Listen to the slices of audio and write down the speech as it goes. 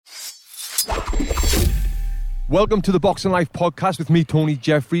Welcome to the Boxing Life podcast with me, Tony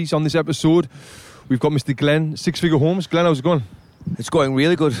Jeffries. On this episode, we've got Mr. Glenn, Six Figure Homes. Glenn, how's it going? It's going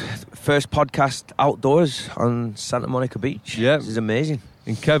really good. First podcast outdoors on Santa Monica Beach. Yeah. This is amazing.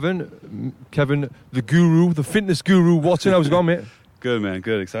 And Kevin, the guru, the fitness guru, Watson. How's it going, mate? Good, man.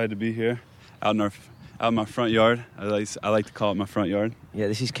 Good. Excited to be here. Out in my front yard. I like to call it my front yard. Yeah,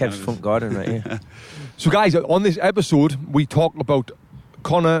 this is Kev's front garden right here. So, guys, on this episode, we talk about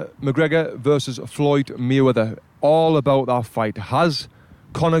Conor McGregor versus Floyd Mayweather. All about that fight. Has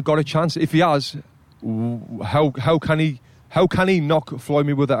Conor got a chance? If he has, how can he knock Floyd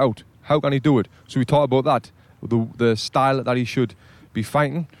Mayweather out? How can he do it? So we talk about that, the style that he should be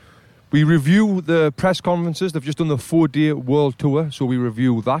fighting. We review the press conferences. They've just done the 4-day world tour, so we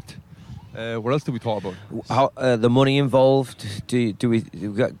review that. What else did we talk about? How the money involved?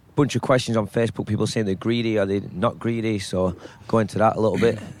 We've got a bunch of questions on Facebook. People saying they're greedy. Are they not greedy? So go into that a little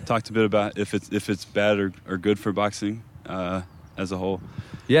bit. Talked a bit about if it's bad or good for boxing as a whole.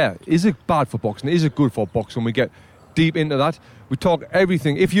 Yeah, is it bad for boxing? Is it good for boxing? We get deep into that. We talk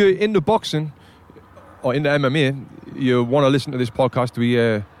everything. If you're into boxing or into MMA, you want to listen to this podcast. We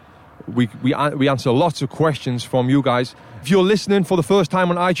answer lots of questions from you guys. If you're listening for the first time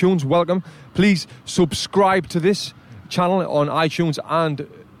on iTunes, welcome. Please subscribe to this channel on iTunes and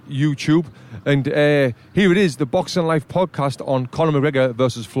YouTube. And here it is, the Boxing Life podcast on Conor McGregor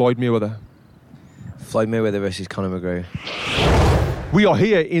versus Floyd Mayweather. Floyd Mayweather versus Conor McGregor. We are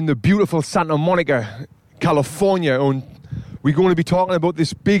here in the beautiful Santa Monica, California, and we're going to be talking about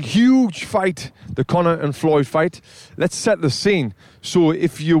this big, huge fight, the Conor and Floyd fight. Let's set the scene. So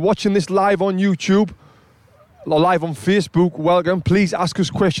if you're watching this live on YouTube or live on Facebook, welcome. Please ask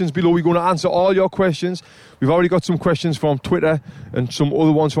us questions below. We're going to answer all your questions. We've already got some questions from Twitter and some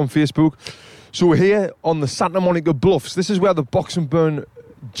other ones from Facebook. So we're here on the Santa Monica Bluffs. This is where the Box and Burn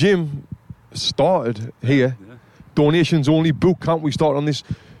gym started here. Yeah. Donations only boot camp. We started on this.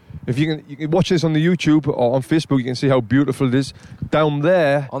 If you can watch this on the YouTube or on Facebook, you can see how beautiful it is. Down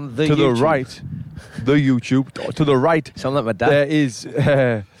there, on the to YouTube. the right, the YouTube, to the right, sound like my dad. There is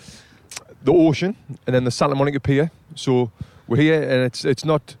the ocean, and then the Santa Monica Pier. So we're here, and it's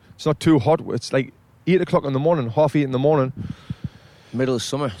not too hot. It's like 8 o'clock in the morning, 7:30 in the morning. Middle of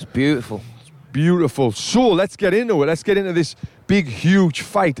summer. It's beautiful. Beautiful. So let's get into it. Let's get into this big, huge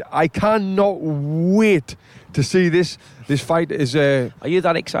fight. I cannot wait to see this. This fight is... Are you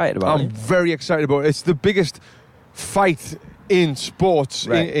that excited about it? I'm very excited about it. It's the biggest fight in sports,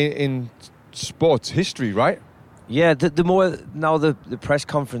 right. in sports history, right? Yeah, the more now the press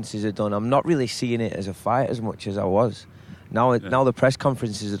conferences are done, I'm not really seeing it as a fight as much as I was. Now the press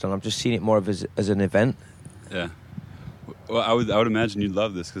conferences are done, I'm just seeing it more of as an event. Yeah. Well, I would imagine you'd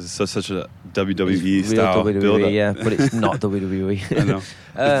love this because it's such a WWE style build-up. Yeah, but it's not WWE. I know.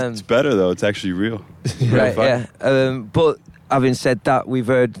 It's better though. It's actually real. Right. Yeah. But having said that, we've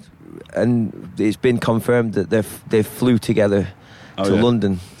heard, and it's been confirmed that they flew together to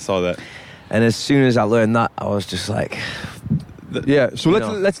London. Saw that. And as soon as I learned that, I was just like, yeah. So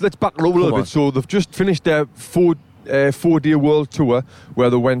let's back it up a little bit. So they've just finished their 4-day world tour where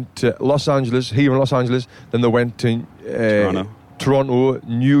they went to Los Angeles, here in Los Angeles, then they went to Toronto,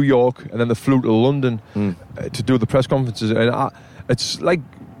 New York, and then they flew to London to do the press conferences. And it's like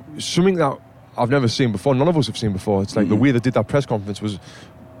something that I've never seen before. None of us have seen before. It's like the way they did that press conference was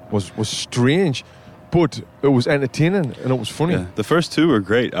strange, but it was entertaining and it was funny. Yeah. The first two were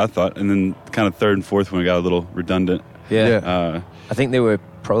great, I thought, and then kind of third and fourth one got a little redundant. Yeah. I think they were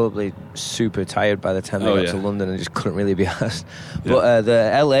probably super tired by the time they got to London and just couldn't really be asked. But the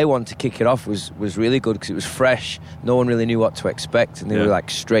LA one to kick it off was really good because it was fresh. No one really knew what to expect, and they were like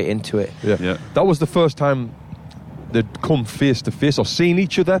straight into it. Yeah. That was the first time they'd come face to face or seen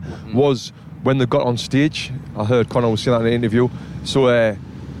each other was when they got on stage. I heard Conor was saying that in an interview. So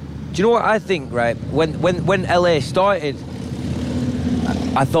do you know what I think, right? When LA started,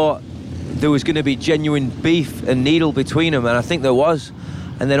 I thought there was going to be genuine beef and needle between them, and I think there was.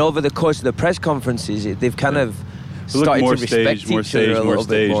 And then over the course of the press conferences, they've kind of started to respect each other a little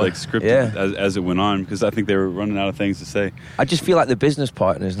bit more. Like scripted as it went on, because I think they were running out of things to say. I just feel like they're business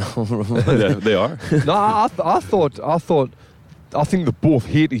partners now. They are. No, I think they both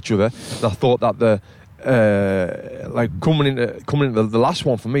hate each other. And I thought that coming into the last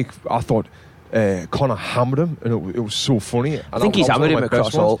one for me, I thought Conor hammered him, and it was so funny. And I think he's hammered him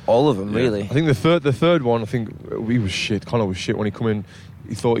across all of them, really. I think the third one, I think he was shit. Conor was shit when he come in.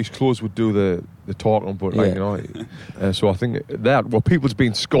 He thought his clothes would do the talking, but so I think that what people's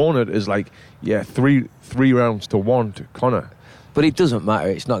been scorned is like 3 rounds to 1 to Conor. But it doesn't matter.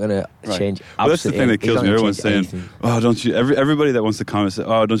 It's not going to change. Well, that's the thing that kills me. Everyone's saying, anything. "Oh, don't you?" Everybody that wants to comment says,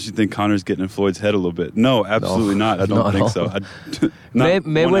 "Oh, don't you think Conor's getting in Floyd's head a little bit?" No, absolutely not. I don't think so.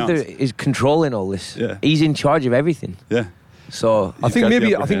 Mayweather is controlling all this. Yeah. He's in charge of everything. Yeah. So I think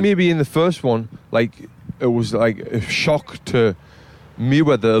maybe in the first one, like it was like a shock to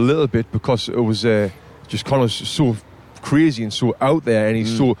Mayweather a little bit because it was just Conor's so crazy and so out there, and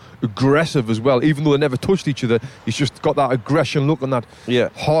he's so aggressive as well. Even though they never touched each other, he's just got that aggression look and that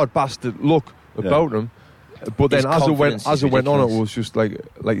hard bastard look about him. But then as it went on, it was just like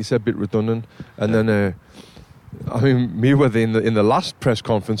you said, a bit redundant. And then I mean, Mayweather in the last press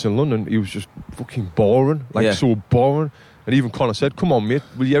conference in London, he was just fucking boring, so boring. And even Conor said, "Come on, mate,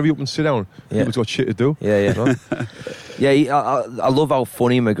 will you hurry up and sit down? People's got shit to do." I love how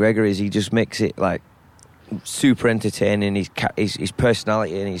funny McGregor is. He just makes it like super entertaining. His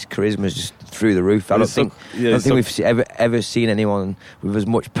personality and his charisma is just through the roof. I don't think we've ever seen anyone with as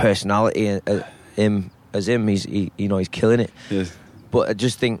much personality as him. He's killing it. Yes. But I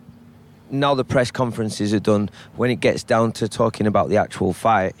just think now the press conferences are done. When it gets down to talking about the actual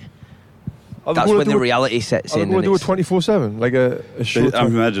fight, that's when the reality sets in. Are they going to do it 24/7, like a Showtime? I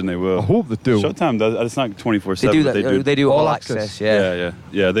imagine they will. I hope they do. Showtime does. It's not 24/7. They do that. They do all access.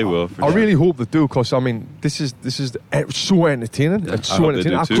 Yeah, they will. I really hope they do, because I mean, this is so entertaining. It's so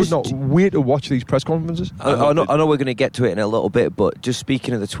entertaining. I could not wait to watch these press conferences. I know we're going to get to it in a little bit, but just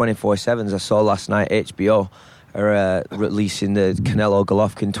speaking of the 24/7s, I saw last night HBO are releasing the Canelo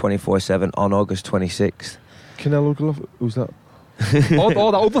Golovkin 24/7 on August 26th. Canelo Golovkin, who's that? Oh,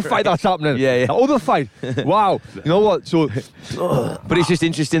 that other fight that's happening. Yeah. That other fight. Wow. You know what? So, but it's just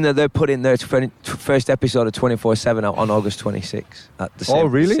interesting that they're putting their first episode of 24/7 out on August 26th at the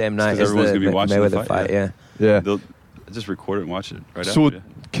same night as everyone's going to be watching Mayweather the fight. Yeah. They'll just record it and watch it right so after. So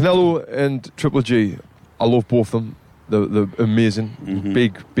Canelo and Triple G, I love both of them. They're amazing.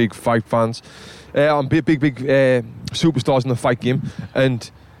 Big fight fans. I'm big superstars in the fight game, and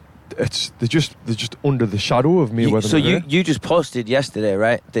they're just under the shadow of Mayweather. So you just posted yesterday,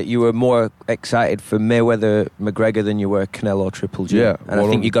 right, that you were more excited for Mayweather McGregor than you were Canelo Triple G. Yeah, and I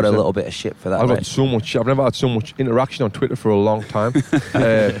think you got a little bit of shit for that. I've never had so much interaction on Twitter for a long time.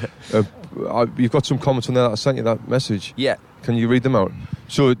 You've got some comments on there that I sent you that message. Yeah, can you read them out?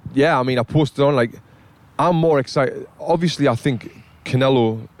 So yeah, I mean, I posted on like I'm more excited. Obviously, I think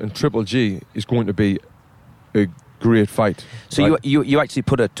Canelo and Triple G is going to be a great fight. So right? you actually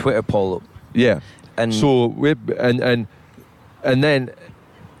put a Twitter poll up. Yeah. And so we've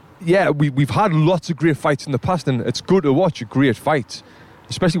had lots of great fights in the past, and it's good to watch a great fight,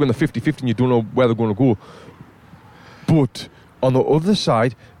 especially when they're 50-50 and you don't know where they're going to go. But on the other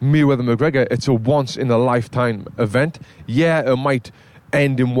side, Mayweather McGregor, it's a once in a lifetime event. Yeah, it might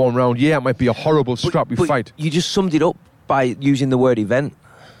end in one round. Yeah, it might be a horrible scrappy fight. You just summed it up by using the word event.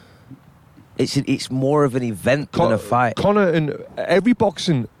 It's more of an event than a fight. Conor, and every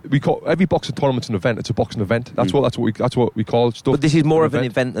boxing tournament's an event. It's a boxing event. That's what we call stuff. But this is more of an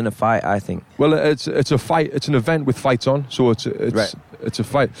event than a fight, I think. Well, it's a fight. It's an event with fights on. So it's a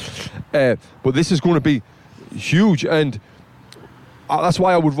fight. But this is going to be huge, and that's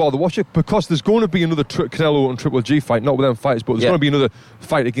why I would rather watch it, because there's going to be another Canelo and Triple G fight, not with them fighters, but there's going to be another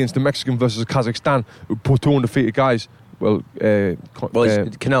fight against the Mexican versus Kazakhstan, two undefeated guys. Well,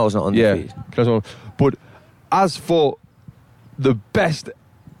 Canelo's not undefeated. Yeah, Canelo's not. But as for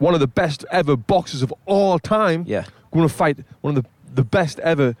one of the best ever boxers of all time, going to fight one of the best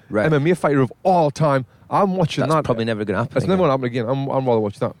ever MMA fighter of all time, I'm watching that. That's probably never going to happen. It's never going to happen again. I'm rather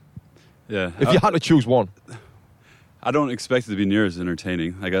watch that. Yeah. If you had to choose one. I don't expect it to be near as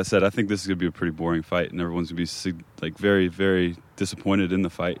entertaining. Like I said, I think this is going to be a pretty boring fight, and everyone's going to be like very, very disappointed in the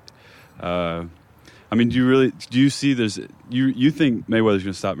fight. I mean, do you see you think Mayweather's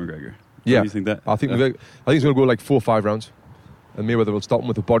going to stop McGregor? Yeah. Do you think that? I think it's going to go like 4 or 5 rounds. And Mayweather will stop him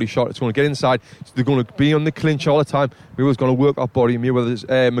with a body shot. It's going to get inside. They're going to be on the clinch all the time. Mayweather's going to work that body.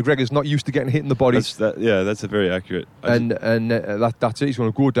 McGregor's not used to getting hit in the body. That's a very accurate. That's it. He's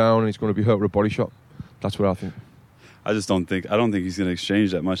going to go down and he's going to be hurt with a body shot. That's what I think. I don't think he's going to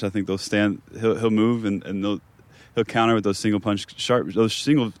exchange that much. I think they'll stand. He'll move and he'll counter with those single punch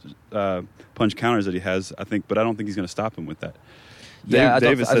punch counters that he has. I think, but I don't think he's going to stop him with that.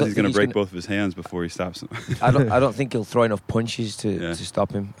 David says he's going to break both of his hands before he stops him. I don't think he'll throw enough punches to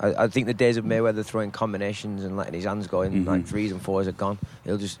stop him. I think the days of Mayweather throwing combinations and letting his hands go in like 3s and 4s are gone.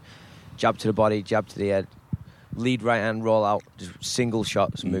 He'll just jab to the body, jab to the head, lead right hand, roll out, just single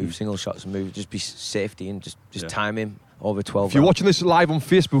shots, move, single shots, move. Just be safety and just time him over 12 If you're watching this live on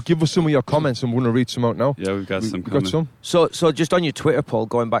Facebook, give us some of your comments and we're going to read some out now. Yeah, we've got some. So just on your Twitter poll,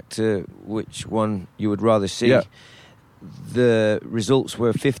 going back to which one you would rather see. Yeah. the results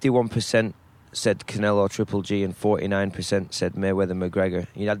were 51% said Canelo Triple G and 49% said Mayweather McGregor.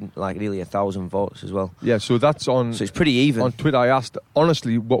 He had like nearly 1,000 votes as well. Yeah, so that's on. So it's pretty even. On Twitter, I asked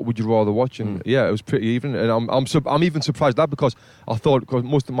honestly, what would you rather watch? And yeah, it was pretty even. And I'm even surprised at that because I thought because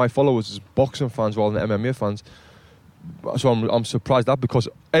most of my followers is boxing fans rather than MMA fans. So I'm surprised at that because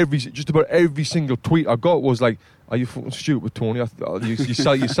just about every single tweet I got was like, "Are you fucking stupid, Tony?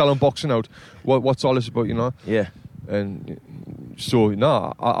 You're selling boxing out. What's all this about? You know?" Yeah. And so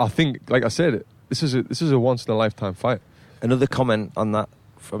I think, like I said, this is a once in a lifetime fight. Another comment on that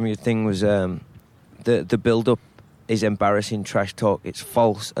from your thing was the build up is embarrassing trash talk. It's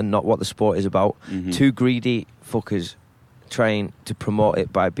false and not what the sport is about. Two greedy fuckers trying to promote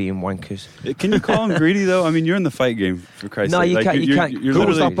it by being wankers. Can you call them greedy though? I mean, you're in the fight game for Christ's No, sake. you can't. You can't. You're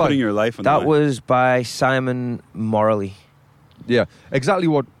literally putting your life on the line. That was by Simon Morley. Yeah, exactly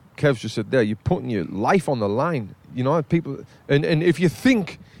what Kev's just said there. You're putting your life on the line. You know, people, and if you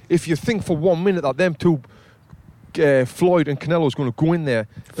think for 1 minute that them two, Floyd and Canelo is going to go in there,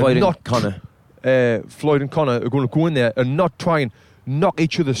 Floyd and Conor are going to go in there and not try and knock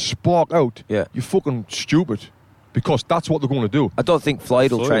each other's spark out. Yeah, you're fucking stupid, because that's what they're going to do. I don't think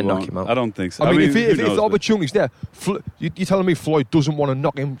Floyd will try and knock him out. I don't think so. I mean, if the opportunity's there, you're telling me Floyd doesn't want to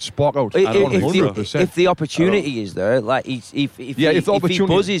knock him spark out? If the opportunity is there, like if he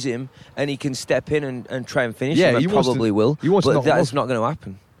buzzes him and he can step in and try and finish him, he probably will. But that's not going to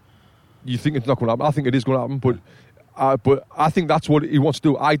happen. You think it's not going to happen? I think it is going to happen, but I think that's what he wants to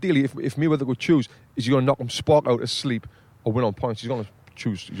do. Ideally, if Mayweather could choose, is he going to knock him spark out asleep or win on points? He's going to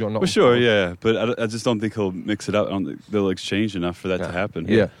choose. He's going to knock him sure, yeah, but I just don't think he'll mix it up. I don't think they'll exchange enough for that to happen.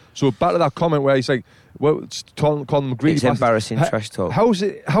 Yeah. So back to that comment where he's like, well, calling them greedy. It's embarrassing trash talk. How's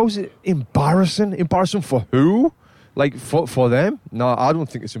it embarrassing? Embarrassing for who? Like for them? No, I don't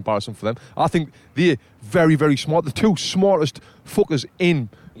think it's embarrassing for them. I think they're very, very smart. The two smartest fuckers in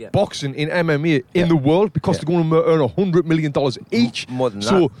boxing, in MMA, in the world, because they're going to earn $100 million each. More than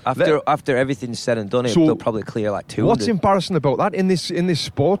that. After everything's said and done, they'll probably clear like 200. What's embarrassing about that in this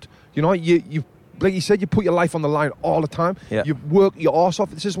sport? You know, you like you said, you put your life on the line all the time. Yeah. You work your arse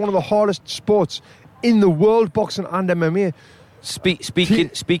off. This is one of the hardest sports in the world, boxing and MMA.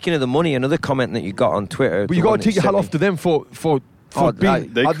 Speaking of the money, another comment that you got on Twitter. But you got to take your hat off to them for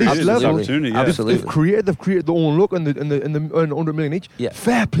being at this level. They've created their own look and earn 100 million each. Yeah.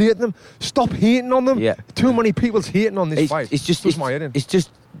 Fair play to them. Stop hating on them. Yeah. Too many people's hating on this fight. It's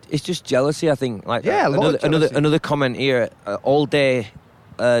just jealousy, I think. Like another comment here. All day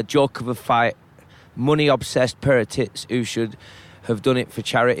joke of a fight. Money obsessed pair of tits who should have done it for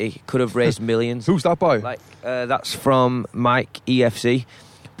charity, could have raised millions. Who's that by? Like that's from Mike EFC.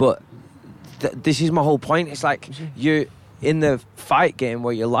 But this is my whole point. It's like you're in the fight game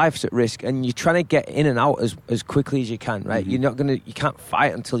where your life's at risk and you're trying to get in and out as quickly as you can, right? You can't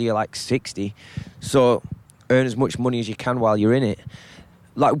fight until you're like 60. So earn as much money as you can while you're in it.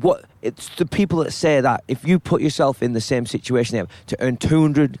 Like it's the people that say that if you put yourself in the same situation they have to earn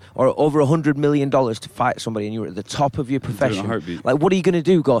 200 or over $100 million to fight somebody and you're at the top of your profession, like what are you going to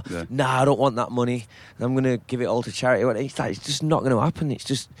do? Go, nah, I don't want that money. I'm going to give it all to charity. It's just not going to happen. It's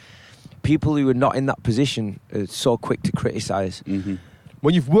just people who are not in that position are so quick to criticise.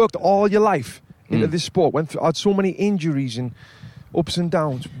 When you've worked all your life into this sport, had so many injuries and ups and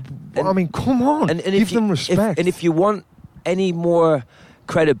downs. I mean, come on, and give them respect. And if you want any more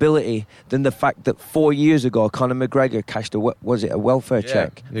credibility than the fact that 4 years ago Conor McGregor cashed a welfare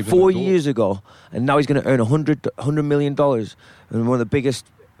check 4 years ago, and now he's going to earn $100 million and one of the biggest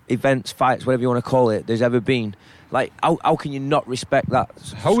events, fights, whatever you want to call it, there's ever been. Like, how can you not respect that?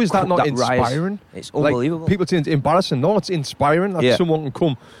 How is that not inspiring? It's unbelievable. Like, people say it's embarrassing. No, it's inspiring that someone can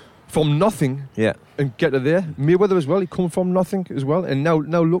come from nothing and get to there. Mayweather as well, he come from nothing as well, and now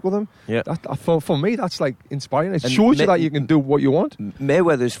look at them. Yeah. For me, that's like inspiring. It shows you that you can do what you want.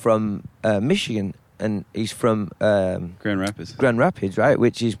 Mayweather's from Michigan, and he's from Grand Rapids. Grand Rapids, right?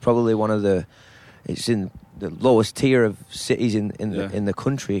 Which is probably one of it's in the lowest tier of cities in the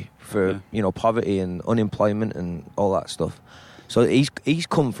country for poverty and unemployment and all that stuff. So he's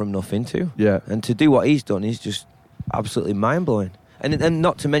come from nothing too. Yeah. And to do what he's done is just absolutely mind blowing. And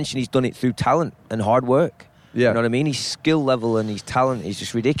not to mention he's done it through talent and hard work. Yeah. You know what I mean? His skill level and his talent is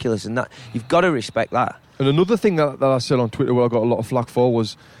just ridiculous, and that you've got to respect that. And another thing that I said on Twitter where I got a lot of flack for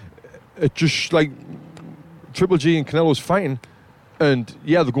was it just like Triple G and Canelo's fighting, and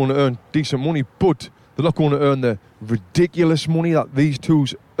they're going to earn decent money, but they're not going to earn the ridiculous money that these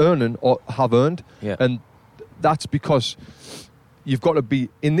two's earning or have earned. Yeah. And that's because you've got to be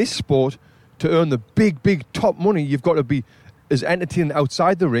in this sport to earn the big top money. You've got to be as entertaining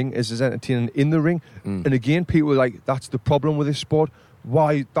outside the ring as entertaining in the ring. And again, people are like, that's the problem with this sport.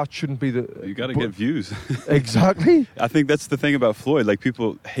 Why that shouldn't be the... You got to get views. Exactly. I think that's the thing about Floyd. Like,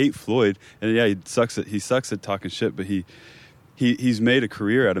 people hate Floyd, and yeah, he sucks at talking shit, but he's made a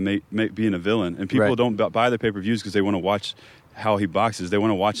career out of being a villain, and people don't buy the pay-per-views because they want to watch how he boxes. They want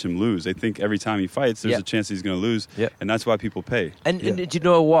to watch him lose. They think every time he fights, there's a chance he's going to lose, and that's why people pay. And do you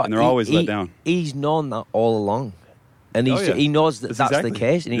know what? And they're always let down. He's known that all along. And he knows that's exactly the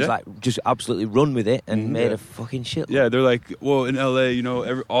case, and he's like, just absolutely run with it and made a fucking shit. Yeah, they're like, well, in LA,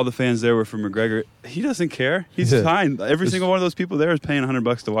 all the fans there were from McGregor. He doesn't care. He's fine. Every single one of those people there is paying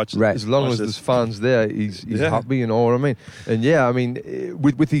 $100 to watch. Right. As long as there's fans there, he's happy. You know what I mean? And yeah, I mean,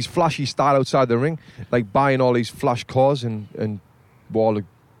 with these flashy style outside the ring, like buying all these flash cars and all the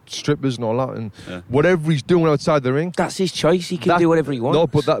strippers and all that, and whatever he's doing outside the ring, that's his choice. He can do whatever he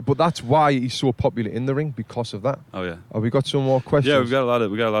wants. No, but that's why he's so popular in the ring, because of that. Oh yeah. Have we got some more questions? Yeah, we got a lot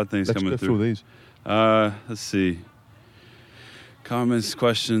of things Let's coming go through these. Let's see. Comments,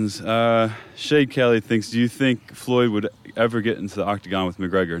 questions. Shade Kelly thinks, do you think Floyd would ever get into the octagon with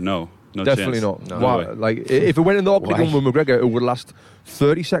McGregor? No Definitely chance. not. Why? Like, if it went in the octagon with McGregor, it would last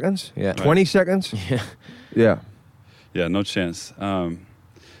 30 seconds, 20 seconds. Yeah. Yeah, no chance.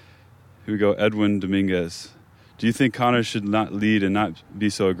 Here we go. Edwin Dominguez. Do you think Conor should not lead and not be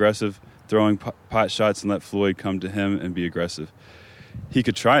so aggressive, throwing pot shots, and let Floyd come to him and be aggressive? He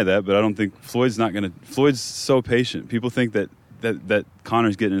could try that, but I don't think Floyd's not going to. Floyd's so patient. People think that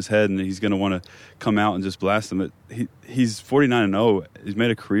Conor's getting in his head and he's going to want to come out and just blast him. But he's 49-0. He's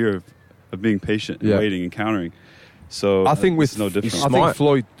made a career of being patient and waiting and countering. So I think it's no different.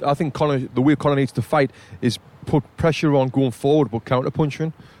 I think Conor, the way Conor needs to fight is put pressure on going forward, but counter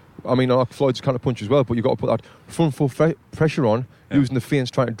punching. I mean, Floyd's counter punch as well, but you've got to put that front foot pressure on, using the feints,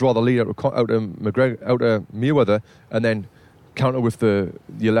 trying to draw the lead out of McGregor, out of Mayweather, and then counter with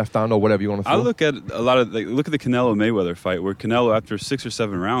your left hand or whatever you want to throw. I look at a lot of look at the Canelo Mayweather fight, where Canelo, after 6 or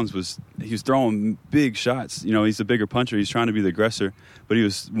 7 rounds, he was throwing big shots. He's a bigger puncher. He's trying to be the aggressor, but he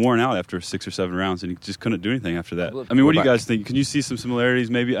was worn out after 6 or 7 rounds, and he just couldn't do anything after that. I mean, what do you guys think? Can you see some similarities?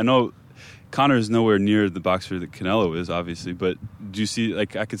 Maybe I know Conor is nowhere near the boxer that Canelo is, obviously, but do you see,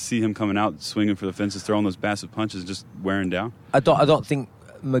 like, I could see him coming out, swinging for the fences, throwing those massive punches, just wearing down? I don't think,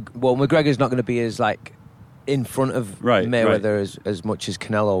 McGregor's not going to be as, like, in front of Mayweather as much as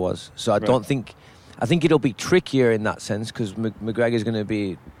Canelo was. So I don't think, I think it'll be trickier in that sense, because McGregor's going to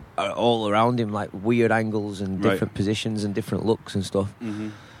be all around him, like, weird angles and different positions and different looks and stuff.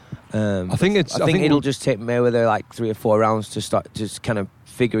 I think it'll just take Mayweather like 3 or 4 rounds to start just kind of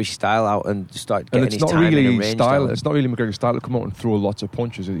figure his style out and start getting his timing and range down. It's not really McGregor's style to come out and throw lots of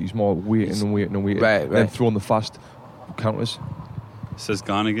punches. He's more waiting and then throwing the fast counters. Says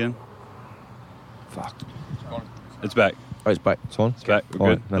gone again. Fuck. It's back. Oh, it's back. It's on. It's back.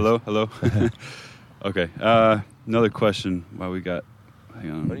 We're good. Nice. Hello. Okay. Another question. While we got.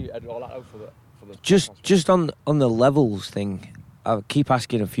 Hang on. Just on the levels thing. I keep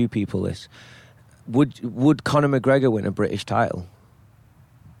asking a few people this. Would Conor McGregor win a British title?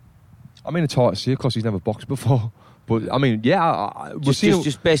 I mean, it's hard to see, of course, he's never boxed before. But, I mean,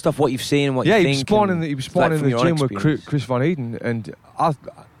 just based off what you've seen and what you think. Yeah, he was spawning in the gym with Chris Van Eden, and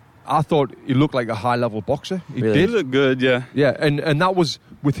I thought he looked like a high-level boxer. He did. He looked good, yeah. Yeah, and that was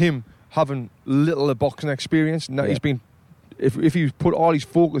with him having little boxing experience. Now he's been... If he put all his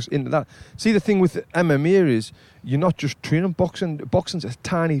focus into that. See, the thing with MMA is you're not just training boxing. Boxing's a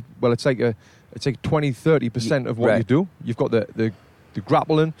tiny... Well, it's like 20-30% of what you do. You've got the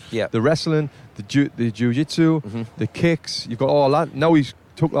grappling, the wrestling, the jiu-jitsu, the kicks. You've got all that. Now if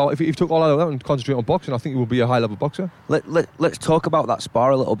he took all that and concentrate on boxing, I think he will be a high-level boxer. Let's talk about that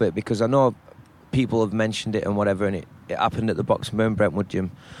spar a little bit, because I know people have mentioned it and whatever, and it happened at the Boxing Burn Brentwood gym,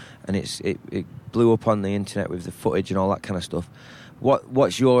 and it blew up on the internet with the footage and all that kind of stuff.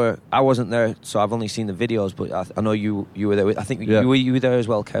 What's your... I wasn't there, so I've only seen the videos, but I know you were there. I think you were there as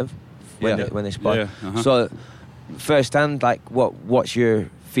well, Kev, when they sparred. Yeah. So... firsthand, like what's your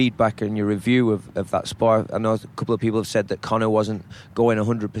feedback and your review of that spar? I know a couple of people have said that Conor wasn't going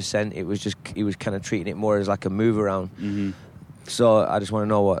 100%. It was just he was kind of treating it more as like a move around. So I just want to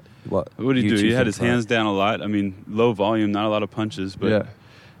know what did he do? He had his hands down a lot. I mean, low volume, not a lot of punches, but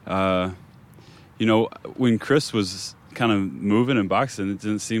when Chris was kind of moving and boxing, it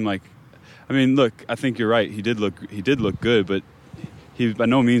didn't seem like. I mean, look, I think you're right. He did look good, but. He by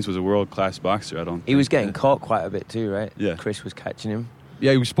no means was a world-class boxer, I don't think. He was getting caught quite a bit too, right? Yeah. Chris was catching him.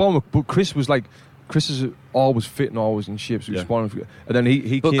 Yeah, he was sparring, but Chris was like... Chris is always fit and always in shape. So he's Yeah. sparring. And then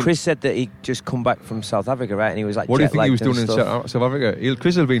he But came. Chris said that he'd just come back from South Africa, right? And he was like, What do you think he was jet-lagged doing in and stuff. South Africa?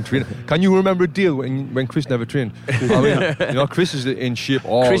 Chris has been training. Can you remember a deal when Chris never trained? I mean, Chris is in shape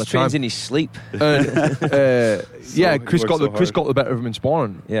all Chris the time. trains in his sleep. And, yeah, Chris he got works so Chris hard. got the better of him in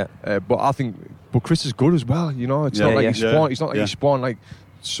sparring. Yeah. But Chris is good as well. It's Yeah, not like yeah. he's sparring. It's not like Yeah. he's sparring like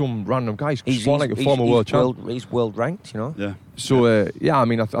some random guy. He's sparring like a former world champ. He's world ranked, Yeah. So I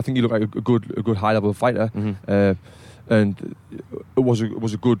mean, I think you look like a good high level fighter, and it was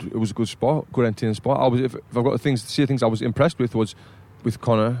a good sport, good entertaining sport. If I've got things I was impressed with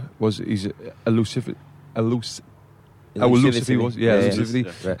Conor was his elusivity. How elusive he was, elusivity.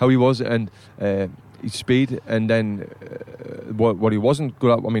 Yeah. Right. How he was, and his speed, and then what he wasn't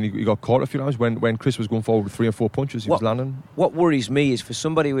good at. I mean, he got caught a few times when Chris was going forward with 3 or 4 punches. He was landing. What worries me is for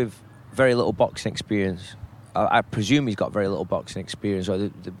somebody with very little boxing experience. I presume he's got very little boxing experience, or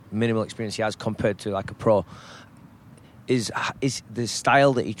the minimal experience he has compared to like a pro. Is the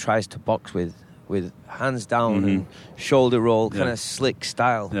style that he tries to box with hands down and shoulder roll, kind of slick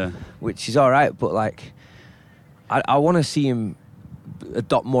style, which is all right, but like I want to see him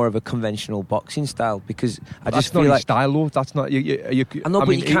adopt more of a conventional boxing style, because I just feel not like his style, though. That's not you. I know,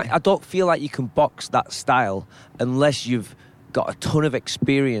 but you can't. I don't feel like you can box that style unless you've got a ton of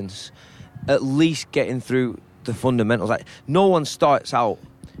experience, at least getting through the fundamentals. Like no one starts out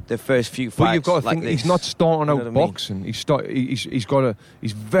the first few fights. But you've got to like think this. he's not starting You know out what I mean? boxing.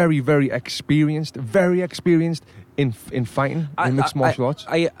 He's very, very experienced in fighting in mixed martial arts.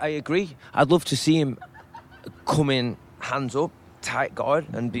 I agree. I'd love to see him come in hands up, tight guard,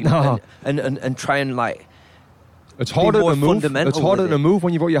 and be and try and like. It's harder more to move. fundamental It's harder with to it. move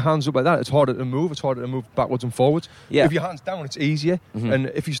when you've got your hands up like that. It's harder to move. It's harder to move backwards and forwards. Yeah. If your hands down, it's easier. And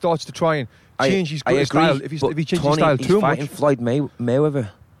if he starts to try and I change his agree, style, if he but changes his Tony, style he's too fighting much, Floyd Mayweather.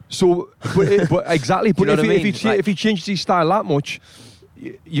 so but exactly. But know what I mean? if he changes his style that much,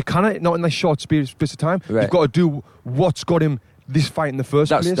 you cannot not in that short space of time. Right. You've got to do what's got him this fight in the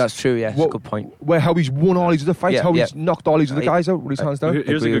first place. That's true. Yeah, that's a good point. How he's won all these other fights, Yeah, how yeah. he's knocked all these other guys out with his hands down. Here's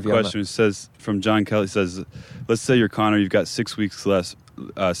a Agree good with you on question. It says from John Kelly. It says, let's say you're Conor. You've got 6 weeks left.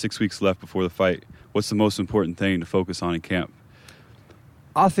 6 weeks left before the fight. What's the most important thing to focus on in camp?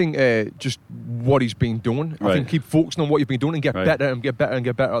 I think just what he's been doing. I Right. think keep focusing on what you've been doing and get Right. better and get better and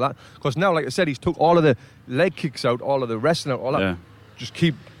get better at that. Because now, like I said, he's took all of the leg kicks out, all of the wrestling out, all that. Yeah. Just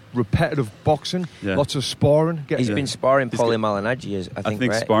keep repetitive boxing, Yeah. lots of sparring. He's been sparring He's Paulie got- Malignaggi, I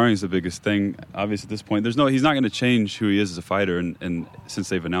think right? sparring is the biggest thing. Obviously, at this point, he's not going to change who he is as a fighter. And since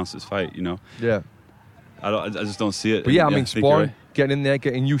they've announced his fight, Yeah. I just don't see it. But yeah, I And, mean, think you're sparring, right. getting in there,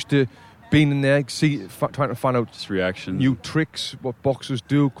 getting used to being in there, trying to find out Just reaction. new tricks, what boxers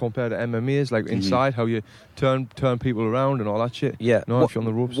do compared to MMAs, like inside, how you turn people around and all that shit. Yeah. No, if you're on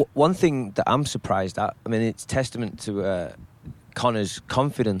the ropes. One thing that I'm surprised at, I mean, it's testament to Conor's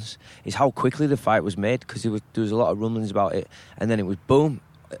confidence, is how quickly the fight was made, because there was a lot of rumblings about it, and then it was boom.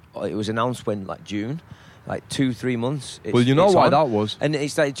 It was announced when, like, June, like 2-3 months. Well, you know it's why on. that was? And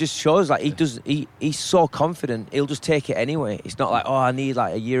it's like, it just shows like he's so confident, he'll just take it anyway. It's not like, oh, I need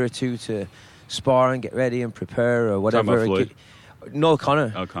like a year or two to spar and get ready and prepare or whatever. Talking about Floyd? No,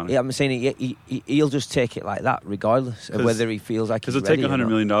 Conor. Oh, Conor. Yeah, I'm saying he'll just take it like that, regardless of whether he feels like he's Because ready. he'll take $100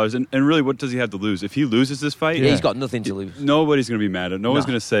 million. And really, what does he have to lose? If he loses this fight, Yeah, he's got nothing to lose. nobody's going to be mad at him. No one's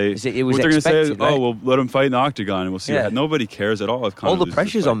going to say, It was what they're going to say is, expected, right? we'll let him fight in the octagon and we'll see. Yeah. Nobody cares at all if Conor All the loses this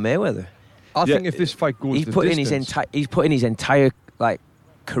pressure's fight. on Mayweather. I Yeah, think if this fight goes He's the put distance, he's put in his entire like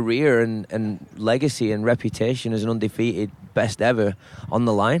career and legacy and reputation as an undefeated best ever on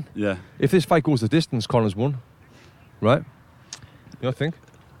the line. Yeah. if this fight goes the distance, Conor's won, right? You know, think.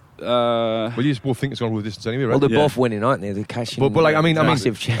 Well, you just both think it's going to go the distance anyway, right? Well, they're Yeah. both winning, aren't they? They're cashing. But like I mean,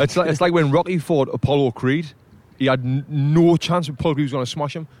 massive check. it's like when Rocky fought Apollo Creed. He had no chance with Apollo Creed was going to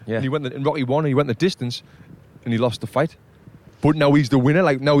smash him. Yeah. And he went in Rocky won. And he went the distance, and he lost the fight. But now he's the winner.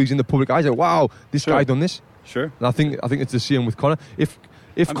 Like now he's in the public eyes. Like wow, this Sure. guy done this. Sure. And I think it's the same with Conor. If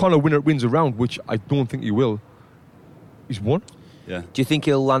Conor wins a round, which I don't think he will, he's won. Yeah. Do you think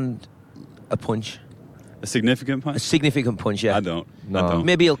he'll land a punch, A significant a punch? significant punch? Yeah. I don't. No. I don't.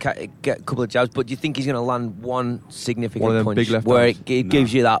 Maybe he'll get a couple of jabs, but do you think he's going to land one significant One of them punch big left where arms? it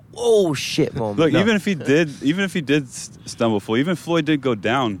gives you that oh shit moment? Look, No. even if he did stumble full, even if Floyd did go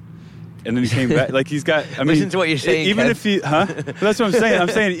down, and then he came back, like he's got. I mean, Listen to what you're saying, Even Kev. if he, But that's what I'm saying. I'm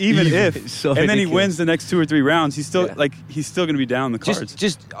saying even if, It's so and then he ridiculous. wins the next 2 or 3 rounds, he's still Yeah. he's still going to be down the cards.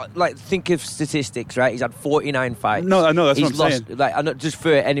 Just like think of statistics, right? He's had 49 fights. No, I know, that's he's what I'm lost, saying. Like, I'm not just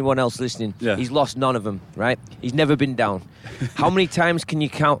for anyone else listening. Yeah. He's lost none of them, right? He's never been down. How many times can you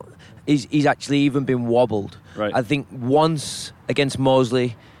count? He's actually even been wobbled. Right. I think once against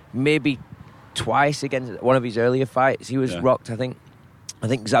Mosley, maybe twice against one of his earlier fights. He was rocked, I think. I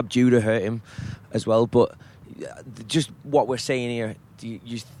think Zab Judah hurt him as well. But just what we're saying here,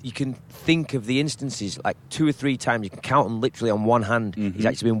 you can think of the instances like 2 or 3 times. You can count them literally on one hand. He's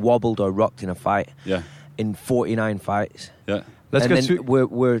actually been wobbled or rocked in a fight. Yeah. In 49 fights. Yeah. Let's and get then to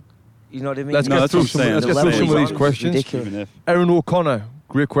we're you know what I mean? let's get through some of these questions. Ridiculous. Aaron O'Connor,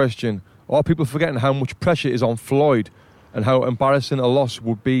 great question. Are people forgetting how much pressure is on Floyd and how embarrassing a loss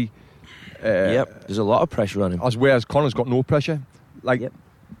would be? Yep, there's a lot of pressure on him. Whereas Connor's got no pressure.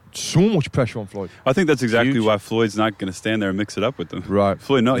 So much pressure on Floyd. I think that's exactly why Floyd's not going to stand there and mix it up with them. Right.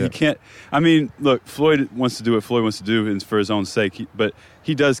 Floyd, he can't. I mean, look, Floyd wants to do what Floyd wants to do for his own sake, but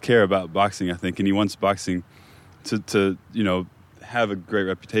he does care about boxing, I think, and he wants boxing to have a great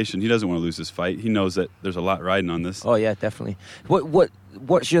reputation. He doesn't want to lose this fight. He knows that there's a lot riding on this. Oh yeah, definitely.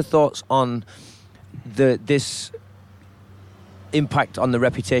 What's your thoughts on this impact on the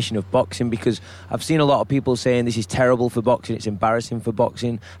reputation of boxing? Because I've seen a lot of people saying this is terrible for boxing, it's embarrassing for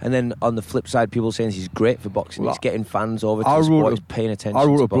boxing, and then on the flip side, people saying this is great for boxing. It's getting fans over to the sport, it's paying attention. I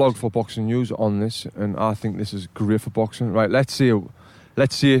wrote to a blog for Boxing News on this, and I think this is great for boxing. Right, let's see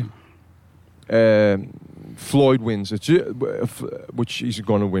Floyd wins, which he's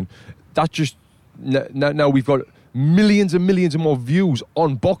going to win. That just now we've got millions and millions of more views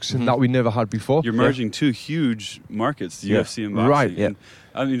on boxing that we never had before. You're merging 2 huge markets, the UFC and boxing. Right. And,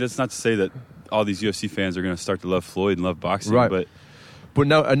 I mean, that's not to say that all these UFC fans are going to start to love Floyd and love boxing, right? But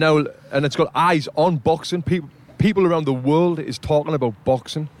now it's got eyes on boxing. People around the world is talking about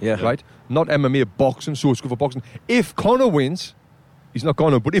boxing. Yeah. Right. Not MMA, boxing. So it's good for boxing. If Conor wins, he's not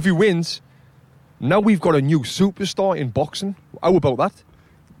gonna. But if he wins, now we've got a new superstar in boxing. How about that?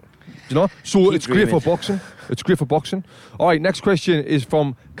 So it's great for boxing. It's great for boxing. All right, next question is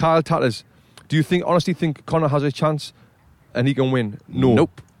from Kyle Tatters. Do you honestly think Conor has a chance and he can win? No.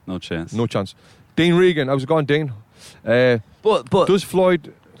 Nope. No chance. No chance. Dean Regan, how's it going, Dean? But does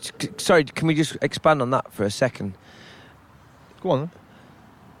Floyd... Sorry, can we just expand on that for a second? Go on then.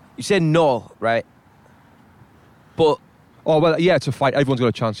 You said no, right? But... Oh, well, yeah, it's a fight. Everyone's got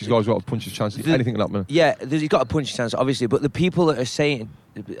a chance. He's always got a puncher's chance. Anything can happen. Yeah, he's got a puncher's chance, obviously. But the people that are saying...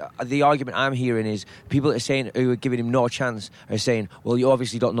 The argument I'm hearing is people that are saying who are giving him no chance are saying, well, you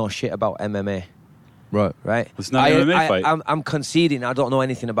obviously don't know shit about MMA. Right? It's not an MMA fight. I'm conceding I don't know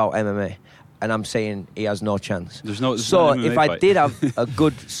anything about MMA. And I'm saying he has no chance. So if I did have a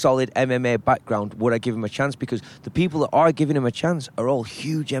good, solid MMA background, would I give him a chance? Because the people that are giving him a chance are all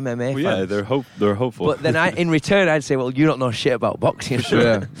huge MMA fans. Yeah, they're hopeful. But then in return, I'd say, well, you don't know shit about boxing.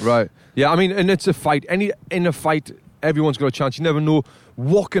 Yeah, right. Yeah, I mean, and it's a fight. In a fight, everyone's got a chance. You never know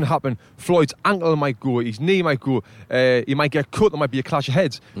what can happen. Floyd's ankle might go, his knee might go, he might get cut, there might be a clash of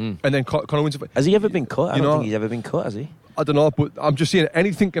heads, and then Conor wins the fight. Has he ever been cut? I don't think he's ever been cut, has he? I don't know, but I'm just saying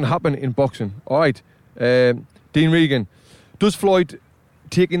anything can happen in boxing. All right. Dean Regan, does Floyd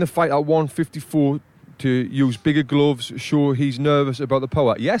taking the fight at 154 to use bigger gloves show he's nervous about the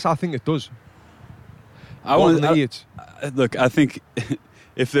power? Yes, I think it does. Look, I think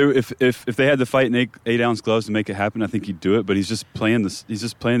if they had to fight in 8-ounce gloves to make it happen, I think he'd do it. But he's just playing the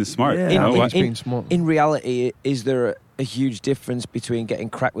smart. Yeah, being smart. In reality, is there a huge difference between getting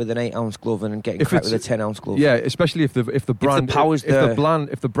cracked with an 8-ounce glove and getting cracked with a 10-ounce glove? Yeah, especially if the brand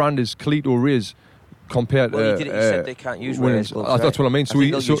if the brand is Cleto Reyes compared. Well, he said they can't use Reyes gloves. Right? That's what I mean. So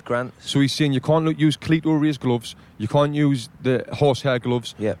he's saying you can't use Cleto Reyes gloves. You can't use the horsehair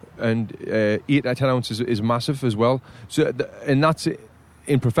gloves. Yeah, and 8 to 10 ounces is massive as well. So and that's it.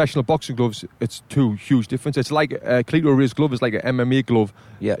 In professional boxing gloves, it's 2 huge difference. It's like a Cleto Reyes glove is like an MMA glove.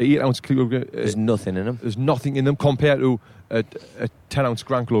 Yeah, 8-ounce Cleto. There's nothing in them. There's nothing in them compared to a 10-ounce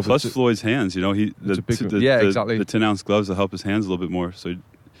Grant glove. Plus Floyd's hands, exactly. The 10-ounce gloves will help his hands a little bit more. So,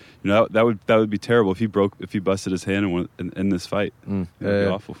 that would be terrible if he busted his hand in this fight. It would be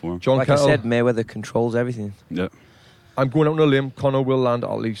awful for him. John like Kettle, I said, Mayweather controls everything. Yeah. I'm going out on a limb. Conor will land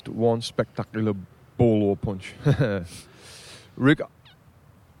at least one spectacular bolo punch. Rick.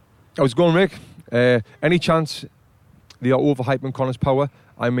 I was going, Rick. Any chance they are overhyping Conor's power?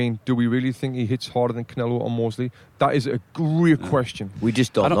 I mean, do we really think he hits harder than Canelo or Mosley? That is a great question. We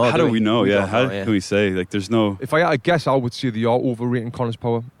just don't know. How do we know? How can we say? Like, there's no... If I had to guess, I would say they are overrating Conor's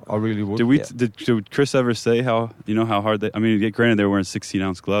power. I really would. Did Chris ever say how hard they... I mean, granted, they were wearing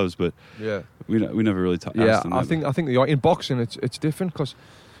 16-ounce gloves, but yeah, we never really talked. Yeah, I think they are. In boxing, it's different because,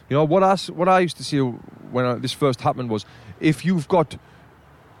 what I used to see when this first happened was if you've got...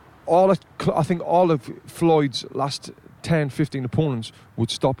 I think all of Floyd's last 10, 15 opponents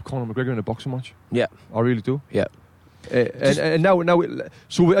would stop Conor McGregor in a boxing match. Yeah. I really do. Yeah. And now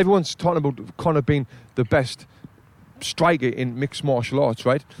so everyone's talking about Conor being the best striker in mixed martial arts,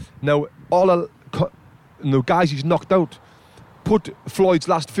 right? Now, the guys he's knocked out, put Floyd's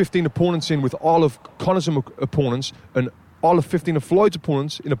last 15 opponents in with all of Conor's opponents, and all of 15 of Floyd's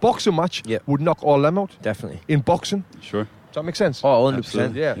opponents in a boxing match would knock all them out. Definitely. In boxing. Sure. Does that make sense? Oh, 100%.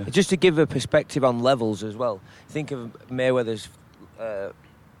 Absolutely. Yeah. Just to give a perspective on levels as well. Think of Mayweather's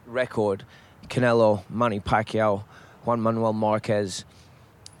record, Canelo, Manny Pacquiao, Juan Manuel Marquez.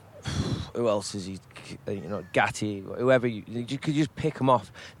 Who else is he? Gatti, whoever you could just pick them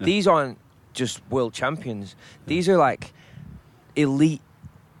off. Yeah. These aren't just world champions. These are like elite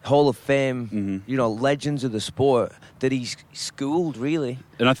Hall of Fame, legends of the sport that he's schooled, really.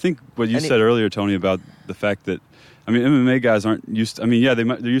 And I think what you said earlier, Tony, about the fact that, MMA guys aren't used to,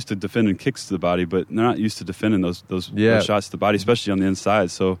 they're used to defending kicks to the body, but they're not used to defending those shots to the body, especially on the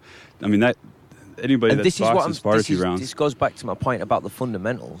inside. So, that anybody that's boxing Sparta a few rounds. This goes back to my point about the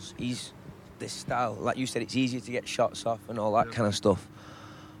fundamentals. He's this style, like you said, it's easier to get shots off and all that kind of stuff.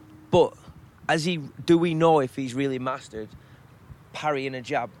 But do we know if he's really mastered parrying a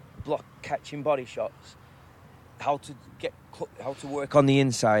jab, block, catching body shots, how to work on the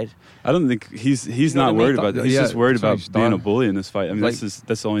inside? I don't think he's not worried about that. He's just worried about being a bully in this fight.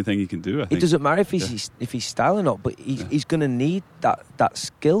 That's the only thing he can do, I think. It doesn't matter if he's style or not, but he's going to need that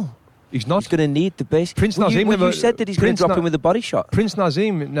skill. He's not. He's going to need the base. Prince Nazim never... You said that he's going to drop him with a body shot. Prince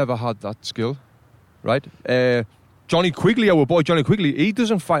Nazim never had that skill, right? Johnny Quigley, our boy Johnny Quigley, he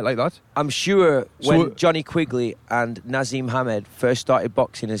doesn't fight like that. I'm sure when Johnny Quigley and Nazim Hamed first started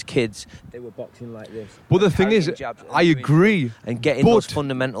boxing as kids, they were boxing like this. But the thing is, I agree. And getting those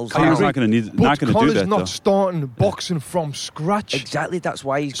fundamentals Conor's not going to do that, Conor's not starting boxing from scratch. Exactly, that's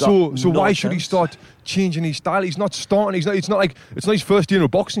why he's got So why should he start changing his style? He's not starting. It's not his first year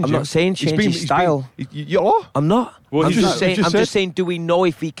of boxing. I'm not saying change his style. You are? I'm not. Well, I'm just saying, do we know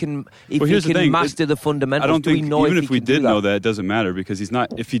if he can master the fundamentals? I don't think, even if we did know that, it doesn't matter, because he's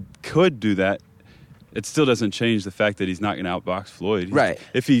not. If he could do that, it still doesn't change the fact that he's not going to outbox Floyd. Right.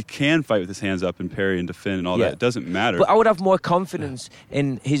 If he can fight with his hands up and parry and defend and all that, it doesn't matter. But I would have more confidence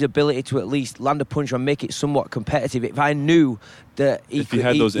in his ability to at least land a punch or make it somewhat competitive if I knew that he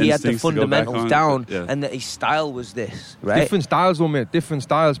had the fundamentals down and that his style was this, right? Different styles, though, mate. Different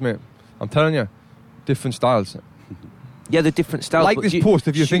styles, mate. I'm telling you. Different styles. Yeah, the different styles. Like this post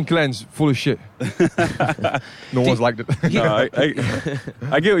if you think Glenn's full of shit. No one's liked it. No,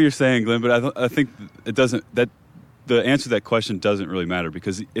 I get what you're saying, Glenn, but I think it doesn't. That the answer to that question doesn't really matter,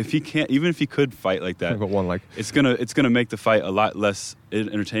 because if he can't, even if he could fight like that, it's gonna make the fight a lot less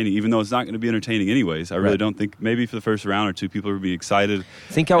entertaining. Even though it's not going to be entertaining anyways. I really don't think. Maybe for the first round or two, people would be excited.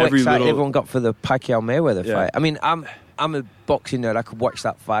 Think how excited everyone got for the Pacquiao Mayweather fight. I mean, I'm a boxing nerd. I could watch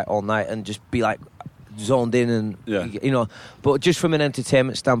that fight all night and just be like zoned in, and but just from an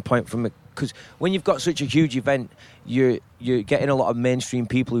entertainment standpoint, because when you've got such a huge event, you're getting a lot of mainstream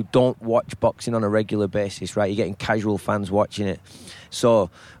people who don't watch boxing on a regular basis, right? You're getting casual fans watching it. So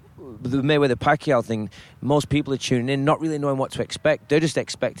the Mayweather Pacquiao thing, most people are tuning in not really knowing what to expect. They're just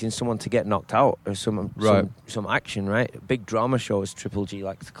expecting someone to get knocked out or some action, right? A big drama show, as Triple G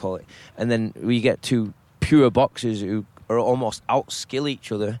likes to call it. And then we get two pure boxers who or almost outskill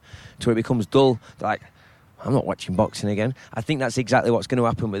each other to where it becomes dull. They're like, I'm not watching boxing again. I think that's exactly what's going to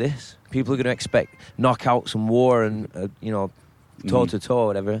happen with this. People are going to expect knockouts and war and toe-to-toe or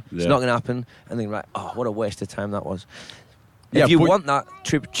whatever. It's not going to happen. And they're like, oh, what a waste of time that was. If you want that,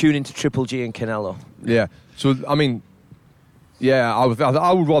 tune into Triple G and Canelo. Yeah. So, I mean, I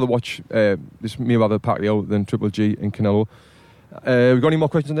would rather watch this Mayweather Pacquiao than Triple G and Canelo. We got any more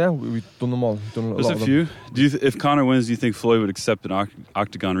questions there? We've done them all. There's a few. If Conor wins, do you think Floyd would accept an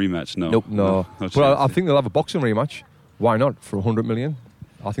octagon rematch? No. Nope. No. But I think they'll have a boxing rematch. Why not? For $100 million.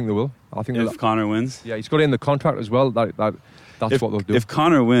 I think they will. If Conor wins? Yeah, he's got it in the contract as well. That's what they'll do. If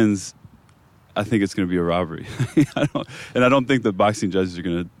Conor wins, I think it's going to be a robbery. I don't think the boxing judges are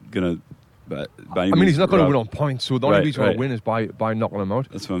going to he's not going to win on points, so the only reason he'll win is by knocking him out.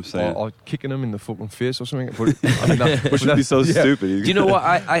 That's what I'm saying. Or kicking him in the fucking face or something. Which would be so stupid. Do you know what?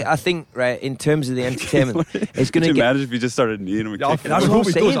 I think, right, in terms of the entertainment, it's going to get... Could you imagine if he just started kneeing him and kicking him? That's what I'm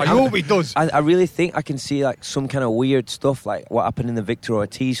saying. I hope he does. I really think I can see like some kind of weird stuff, like what happened in the Victor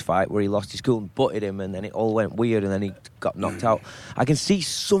Ortiz fight where he lost his cool and butted him and then it all went weird and then he got knocked out. I can see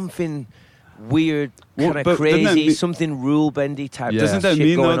something weird, kind of crazy, something rule-bendy type. Doesn't that shit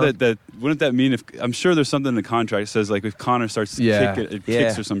mean, going though, that wouldn't that mean if... I'm sure there's something in the contract that says, like, if Conor starts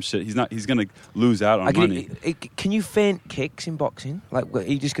kicks or some shit, he's going to lose out on money. Can you feint kicks in boxing? Like, are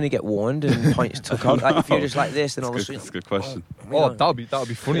you just going to get warned and points took out? Like, if you're just like this, then all of a sudden... That's a good question. That would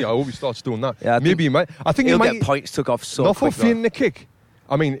be funny. I hope he starts doing that. Yeah, Maybe he might. I think he'll he might get points took off so not quick. For feinting the kick.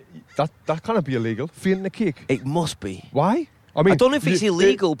 I mean, that can't be illegal. Fainting a kick. It must be. Why? I don't know if it's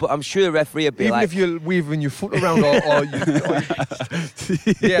illegal, but I'm sure a referee would be even like... if you're waving your foot around or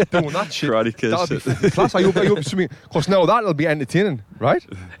yeah, doing that shit. Karate Kid That'd be shit. fucking class. I hope something, because now that'll be entertaining, right?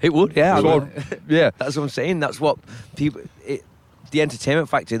 It would, yeah. So, yeah. That's what I'm saying. That's what people... the entertainment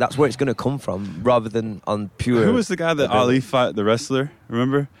factor, that's where it's going to come from, rather than on pure... Who was the guy that Ali fought, the wrestler?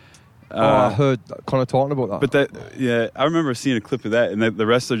 Remember? I heard Conor talking about that. But I remember seeing a clip of that, and the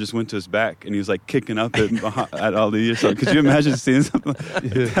wrestler just went to his back, and he was like kicking up at Ali or something. Could you imagine seeing something like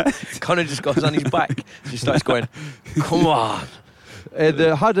that? Conor just goes on his back, just starts going, come on.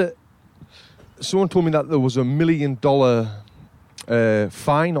 Someone told me that there was $1 million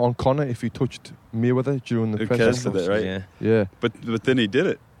fine on Conor if he touched Mayweather during the press conference, right? Yeah. But then he did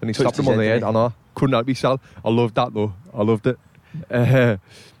it. And he slapped him on the head. I know. Couldn't help myself. I loved that though. I loved it.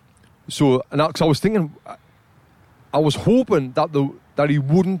 So, and because I was thinking, I was hoping that he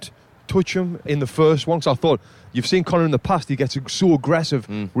wouldn't touch him in the first one. Because I thought, you've seen Conor in the past, he gets so aggressive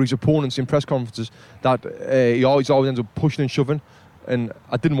with his opponents in press conferences that he always ends up pushing and shoving. And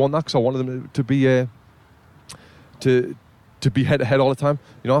I didn't want that because I wanted them to be head to head all the time,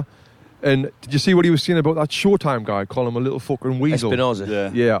 you know. And did you see what he was saying about that Showtime guy, calling him a little fucking weasel?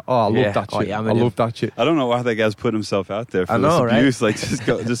 Espinoza. Yeah. Oh, I love that shit. I love that shit. I don't know why that guy's putting himself out there for this abuse. Right?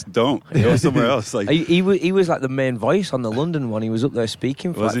 Like, just don't go somewhere else. Like he was like the main voice on the London one. He was up there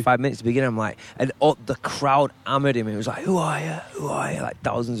speaking for like 5 minutes to begin. I'm like, and the crowd hammered him. It was like, who are you? Who are you? Like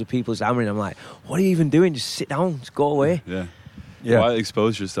thousands of people hammering. I'm like, what are you even doing? Just sit down. Just go away. Yeah. Yeah. Why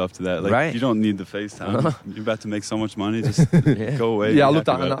expose yourself to that? Like, right. You don't need the FaceTime. You're about to make so much money. Just go away. Yeah, I love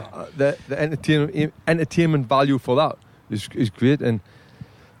that. And the entertainment value for that is great. And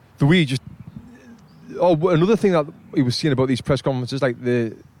the way just... Oh, another thing that he was saying about these press conferences, like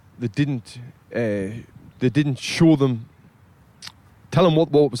they didn't show them, tell them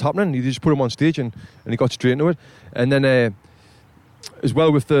what was happening. They just put him on stage and he got straight into it. And then as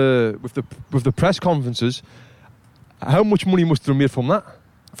well with the press conferences, how much money must they have made from that?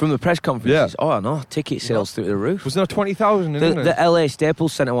 From the press conferences? Yeah. Oh, no. Ticket sales through the roof. Wasn't there 20,000 in it? The LA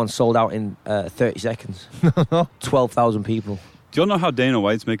Staples Center one sold out in 30 seconds. 12,000 people. Do you all know how Dana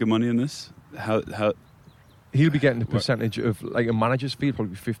White's making money in this? How he'll be getting a percentage of, like a manager's fee,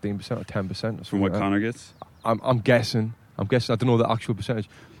 probably 15% or 10%. Or from what like Conor gets? I'm guessing. I don't know the actual percentage.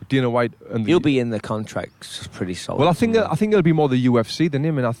 But Dana White and he'll be in the contracts pretty solid. Well, I think it'll be more the UFC than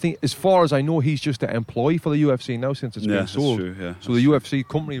him. And I think, as far as I know, he's just an employee for the UFC now since it's been sold. That's true, yeah. So the UFC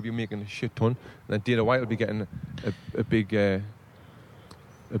company will be making a shit ton, and then Dana White will be getting a big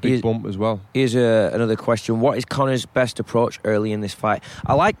bump as well. Here's another question: what is Conor's best approach early in this fight?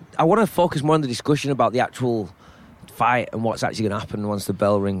 I want to focus more on the discussion about the actual fight and what's actually going to happen once the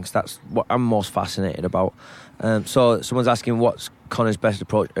bell rings. That's what I'm most fascinated about. So someone's asking what's Conor's best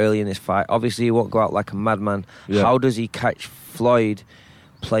approach early in this fight. Obviously, he won't go out like a madman. Yeah. How does he catch Floyd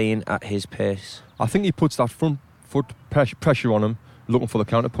playing at his pace? I think he puts that front foot pressure on him, looking for the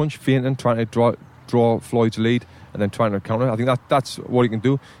counter punch, feinting, trying to draw Floyd's lead, and then trying to counter. I think that's what he can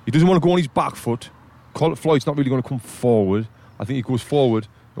do. He doesn't want to go on his back foot. Floyd's not really going to come forward. I think he goes forward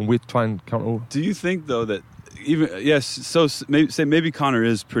and try and counter. Do you think though that so maybe Conor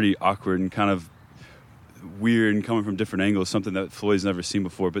is pretty awkward and kind of weird and coming from different angles, something that Floyd's never seen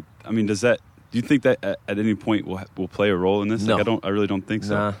before. But I mean, do you think that at any point will play a role in this? No. Like, I really don't think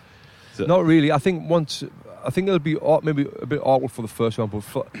so. Nah. Not really. I think it'll be maybe a bit awkward for the first round,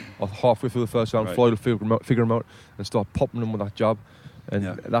 or halfway through the first round, right. Floyd will figure him out and start popping him with that jab. And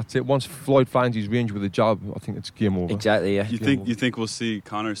that's it. Once Floyd finds his range with a jab, I think it's game over. Exactly, yeah. You think we'll see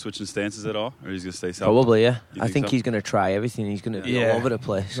Conor switching stances at all? Or he's going to stay south? Probably, yeah. I think he's going to try everything. He's going to be all over the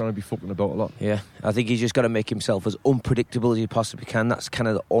place. He's going to be fucking about a lot. Yeah. I think he's just got to make himself as unpredictable as he possibly can. That's kind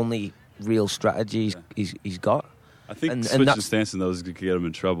of the only real strategy he's got. I think switching stances, though, could get him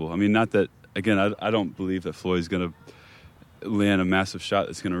in trouble. I mean, not that... Again, I don't believe that Floyd's going to land a massive shot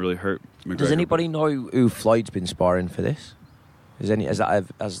that's going to really hurt McGregor. Does anybody know who Floyd's been sparring for this? Has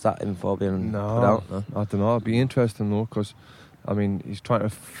that info been put out? No, I don't know. It'd be interesting though, because I mean, he's trying to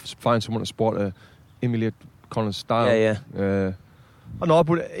find someone to sport to emulate Conor's style. Yeah. I know,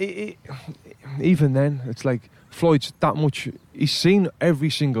 but even then, it's like Floyd's that much. He's seen every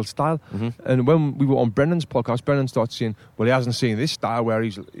single style, and when we were on Brennan's podcast, Brennan started saying, "Well, he hasn't seen this style where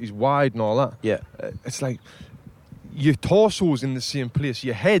he's wide and all that." Yeah, it's like. Your torso's in the same place,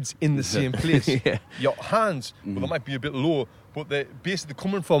 your head's in the same place, your hands, well, they might be a bit low, but they're basically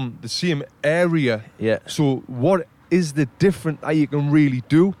coming from the same area. Yeah. So what is the difference that you can really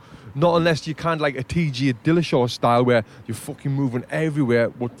do? Not unless you're kind of like a TJ Dillashaw style where you're fucking moving everywhere,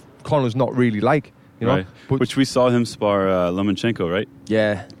 what Conor's not really like. You know, Right. but Which we saw him spar Lomachenko, right?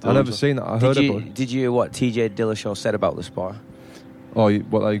 Yeah. I never seen that. I heard about it. Did you hear what TJ Dillashaw said about the spar? Oh,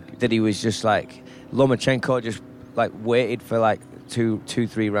 what like? That he was just like Lomachenko just like waited for like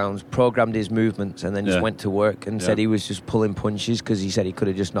 2-3 rounds, programmed his movements, and then just went to work and said he was just pulling punches because he said he could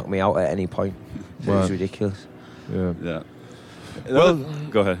have just knocked me out at any point. It was ridiculous. Yeah. Yeah. Well,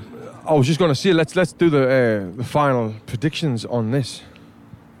 go ahead. I was just going to say, let's do the final predictions on this.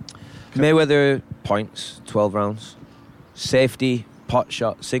 Mayweather points, 12 rounds. Safety, pot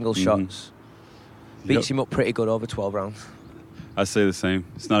shot, single shots. Beats him up pretty good over 12 rounds. I say the same.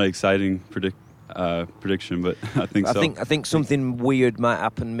 It's not an exciting prediction, but I think so. I think something weird might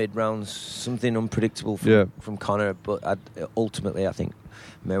happen mid-rounds, something unpredictable from Conor, but ultimately I think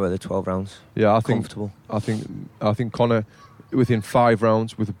Mayweather 12 rounds. Yeah, I think comfortable. I think Conor within 5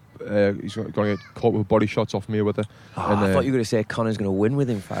 rounds with he's going to get caught with body shots off Mayweather. I thought you were going to say Conor's going to win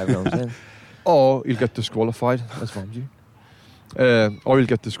within 5 rounds then. Or he'll get disqualified. That's Ramsey. Or he'll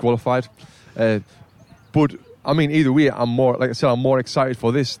get disqualified. But I mean, either way, I'm more excited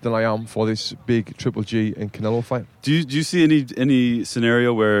for this than I am for this big Triple G and Canelo fight. Do you see any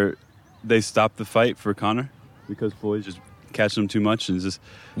scenario where they stop the fight for Conor because Floyd's just catching him too much and just?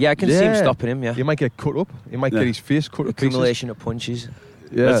 Yeah, I can see him stopping him. Yeah, he might get cut up. He might get his face cut up. Accumulation of punches.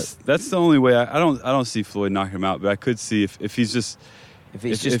 Yeah, that's the only way. I don't see Floyd knocking him out, but I could see if he's just. If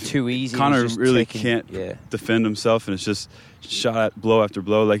it's just too easy, Conor just really can't defend himself, and it's just shot at blow after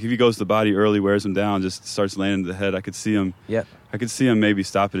blow. Like if he goes to the body early, wears him down, just starts landing to the head. I could see him. Yeah, I could see him maybe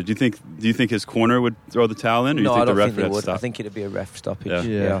stopping it. Do you think his corner would throw the towel in, or do you think the ref would stop? I think it'd be a ref stoppage.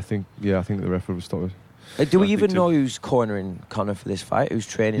 I think the ref would stop it. Do we even know who's cornering Conor for this fight? Who's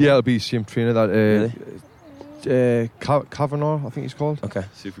training? Yeah, it'll be the same trainer that Kavanagh, I think he's called. Okay.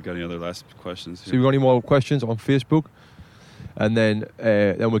 See if we got any other last questions. So we got any more questions on Facebook, and then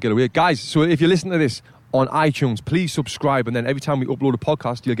we'll get away, guys. So if you listen to this on iTunes, please subscribe, and then every time we upload a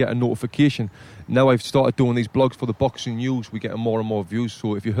podcast, you'll get a notification. Now I've started doing these blogs for the Boxing News. We're getting more and more views.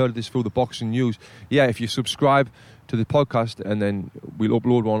 So if you heard this through the Boxing News, if you subscribe to the podcast, and then we'll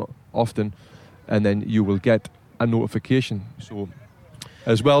upload one often, and then you will get a notification. So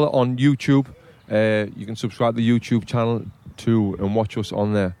as well on YouTube. You can subscribe to the YouTube channel too and watch us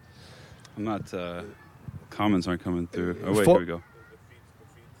on there. I'm not. Comments aren't coming through. Oh wait, here we go.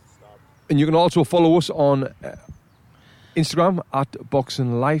 And you can also follow us on Instagram at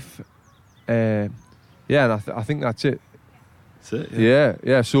Boxing Life. And I think that's it. That's it.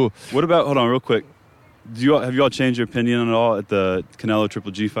 Yeah. So what about? Hold on, real quick. Have you all changed your opinion at all at the Canelo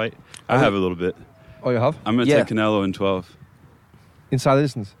Triple G fight? I have a little bit. Oh, you have? I'm going to take Canelo in 12. Inside the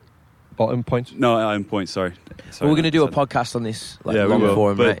distance? In points? No, in points, sorry. We're going to do a podcast on this long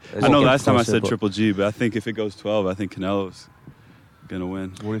form, but right? I know last time I said Triple G, but I think if it goes 12, I think Canelo's going to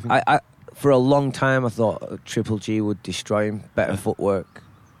win. What do you think? For a long time, I thought Triple G would destroy him. Better footwork,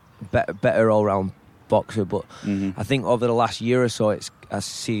 better all-round boxer. But I think over the last year or so, I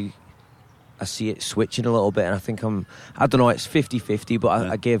see it switching a little bit, and I think I don't know, it's 50-50, but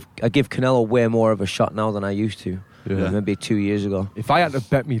I give Canelo way more of a shot now than I used to. Yeah. Maybe 2 years ago. If I had to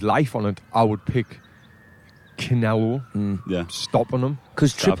bet me life on it, I would pick Canelo. Stopping him.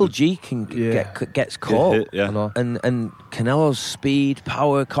 Because Triple G gets caught. And Canelo's speed,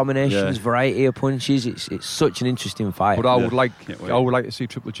 power, combinations, variety of punches. It's such an interesting fight. But I would like to see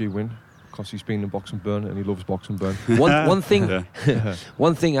Triple G win, because he's been in Boxing Burn and he loves Boxing Burn. One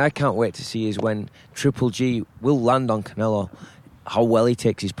thing I can't wait to see is when Triple G will land on Canelo, how well he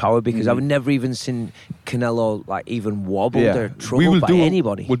takes his power, because I've never even seen Canelo even wobbled or troubled by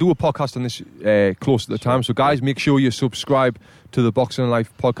anybody. We'll do a podcast on this close to the time. So guys, make sure you subscribe to the Boxing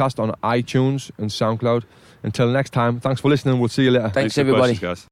Life podcast on iTunes and SoundCloud. Until next time, thanks for listening. We'll see you later. Thanks everybody. Guys.